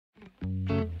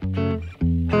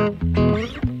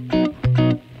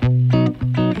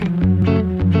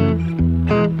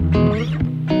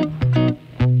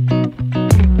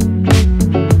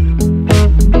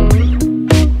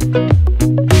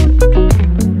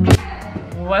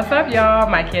What's up, y'all?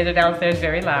 My kids are downstairs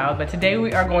very loud, but today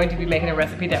we are going to be making a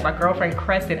recipe that my girlfriend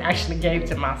Crescent actually gave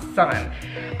to my son.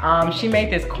 She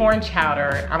made this corn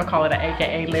chowder. I'm gonna call it an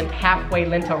AKA halfway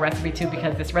lentil recipe too,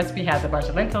 because this recipe has a bunch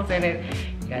of lentils in it.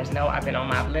 You guys know I've been on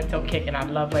my lentil kick and I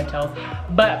love lentils.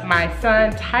 But my son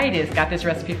Titus got this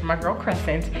recipe from my girl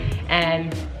Crescent,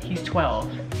 and he's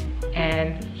 12.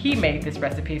 And he made this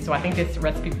recipe, so I think this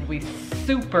recipe will be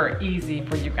super easy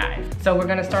for you guys. So we're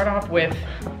gonna start off with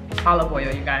olive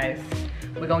oil, you guys.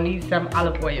 We're gonna need some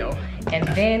olive oil, and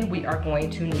then we are going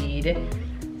to need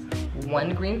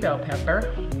 1 green bell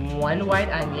pepper, 1 white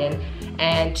onion,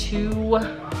 and 2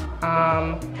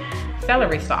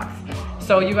 celery stalks.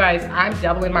 So you guys, I'm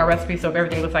doubling my recipe, so if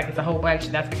everything looks like it's a whole bunch,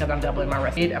 that's because I'm doubling my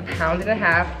recipe. Need 1.5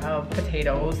 pounds of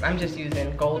potatoes. I'm just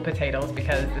using gold potatoes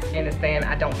because the skin is thin.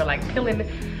 I don't feel like peeling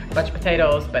a bunch of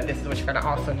potatoes, but this is what you're gonna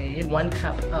also need. 1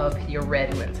 cup of your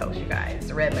red lentils, you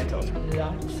guys. Red lentils,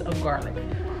 lots of garlic.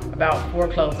 About 4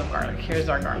 cloves of garlic. Here's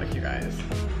our garlic, you guys.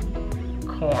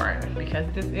 Corn,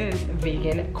 because this is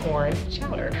vegan corn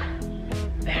chowder.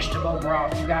 Vegetable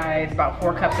broth, you guys. About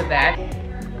 4 cups of that.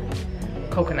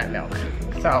 Coconut milk.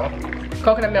 So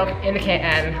coconut milk in the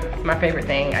can, it's my favorite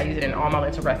thing. I use it in all my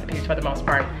lentil recipes for the most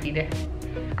part.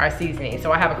 Our seasoning.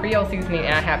 So I have a Creole seasoning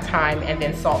and I have thyme and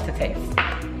then salt to taste.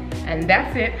 And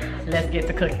that's it. Let's get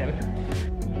to cooking.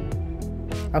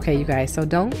 Okay, you guys, so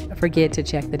don't forget to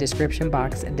check the description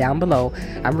box down below.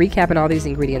 I'm recapping all these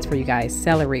ingredients for you guys.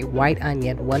 Celery, white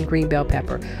onion, 1 green bell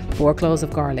pepper, 4 cloves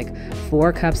of garlic,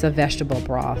 4 cups of vegetable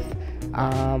broth,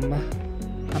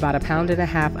 about 1.5 pounds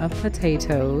of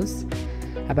potatoes,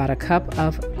 about 1 cup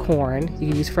of corn, you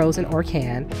can use frozen or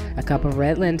canned, 1 cup of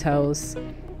red lentils,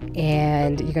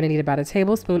 and you're going to need about 1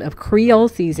 tablespoon of Creole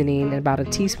seasoning, and about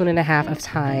 1.5 teaspoons of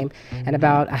thyme, and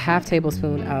about 1/2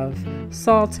 tablespoon of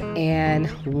salt, and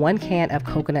 1 can of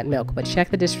coconut milk. But check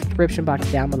the description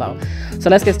box down below. So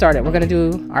let's get started. We're going to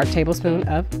do our tablespoon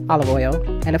of olive oil,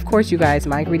 and of course, you guys,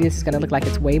 my ingredients is going to look like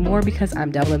it's way more because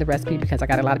I'm doubling the recipe because I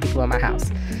got a lot of people in my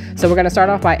house. So we're going to start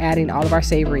off by adding all of our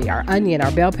savory, our onion,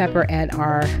 our bell pepper, and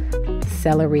our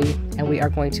celery, and we are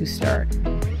going to stir.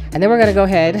 And then we're gonna go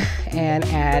ahead and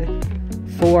add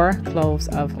 4 cloves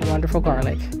of wonderful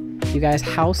garlic. You guys,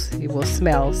 house, it will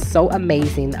smell so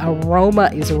amazing. The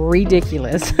aroma is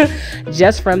ridiculous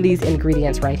just from these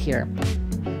ingredients right here.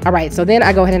 All right, so then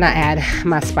I go ahead and I add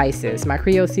my spices, my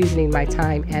Creole seasoning, my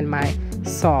thyme, and my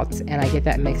salt, and I get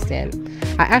that mixed in.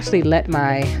 I actually let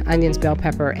my onions, bell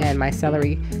pepper, and my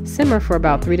celery simmer for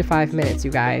about 3 to 5 minutes,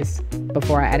 you guys,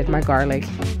 before I added my garlic.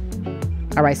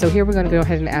 All right, so here we're gonna go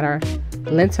ahead and add our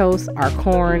lentils, our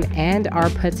corn, and our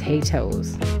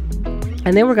potatoes.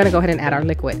 And then we're going to go ahead and add our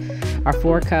liquid, our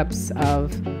 4 cups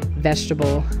of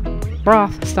vegetable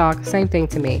broth stock. Same thing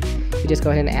to me. You just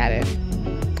go ahead and add it.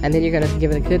 And then you're going to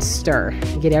give it a good stir.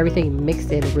 Get everything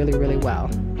mixed in really, really well.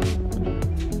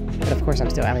 But of course, I'm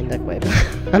still adding liquid.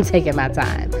 I'm taking my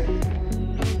time.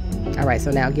 All right, so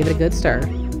now give it a good stir.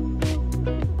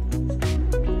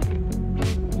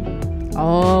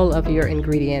 All of your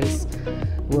ingredients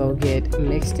will get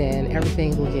mixed in.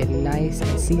 Everything will get nice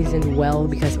and seasoned well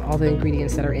because of all the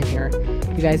ingredients that are in here.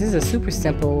 You guys, this is a super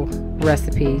simple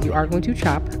recipe. You are going to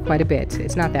chop quite a bit.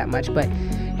 It's not that much, but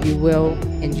you will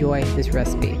enjoy this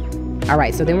recipe. All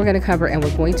right, so then we're going to cover and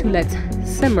we're going to let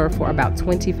simmer for about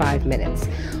 25 minutes.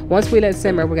 Once we let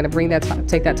simmer, we're going to bring that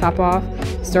take that top off,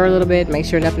 stir a little bit, make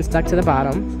sure nothing's stuck to the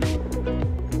bottom.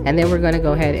 And then we're going to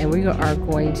go ahead and we are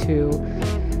going to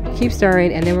keep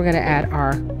stirring, and then we're going to add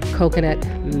our coconut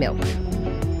milk.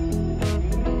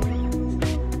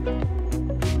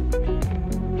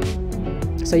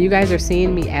 So you guys are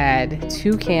seeing me add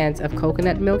 2 cans of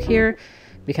coconut milk here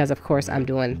because of course I'm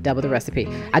doing double the recipe.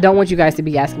 I don't want you guys to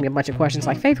be asking me a bunch of questions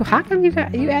like, Faithful, how come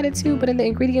you added 2 but in the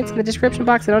ingredients in the description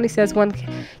box it only says 1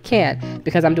 can?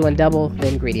 Because I'm doing double the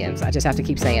ingredients. I just have to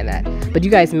keep saying that. But you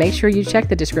guys make sure you check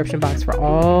the description box for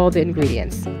all the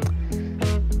ingredients.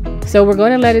 So we're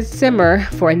going to let it simmer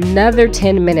for another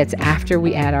 10 minutes after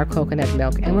we add our coconut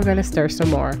milk, and we're going to stir some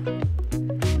more.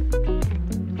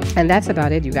 And that's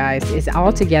about it, you guys. It's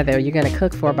all together. You're going to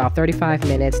cook for about 35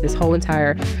 minutes. This whole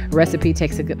entire recipe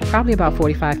takes probably about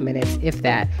 45 minutes, if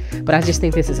that. But I just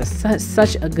think this is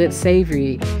such a good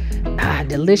savory,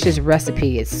 delicious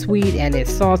recipe. It's sweet and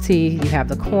it's salty. You have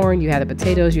the corn, you have the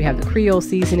potatoes, you have the Creole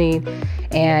seasoning,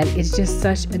 and it's just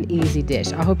such an easy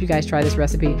dish. I hope you guys try this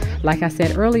recipe. Like I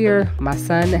said earlier, my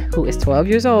son, who is 12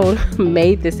 years old,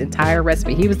 made this entire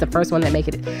recipe. He was the first one that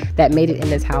made it in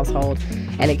this household,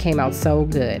 and it came out so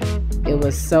good. It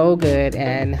was so good,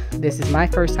 and this is my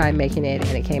first time making it,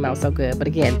 and it came out so good. But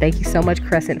again, thank you so much,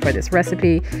 Crescent, for this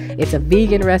recipe. It's a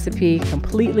vegan recipe,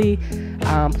 completely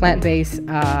plant-based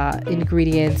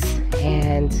ingredients,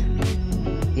 and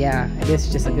yeah, this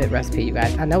is just a good recipe, you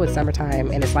guys. I know it's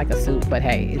summertime and it's like a soup, but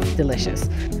hey, it's delicious.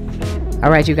 All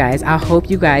right, you guys, I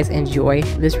hope you guys enjoy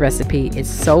this recipe. It's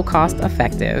so cost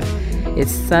effective.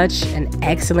 It's such an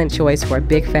excellent choice for a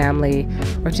big family,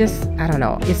 or just, I don't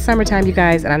know, it's summertime, you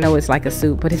guys, and I know it's like a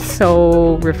soup, but it's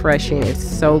so refreshing. It's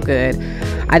so good.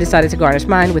 I decided to garnish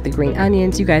mine with the green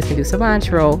onions. You guys can do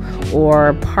cilantro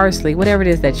or parsley, whatever it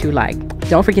is that you like.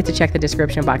 Don't forget to check the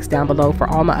description box down below for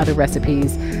all my other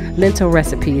recipes, lentil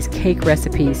recipes, cake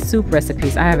recipes, soup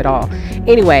recipes. I have it all.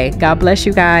 Anyway, God bless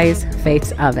you guys.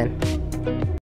 Faith's Oven.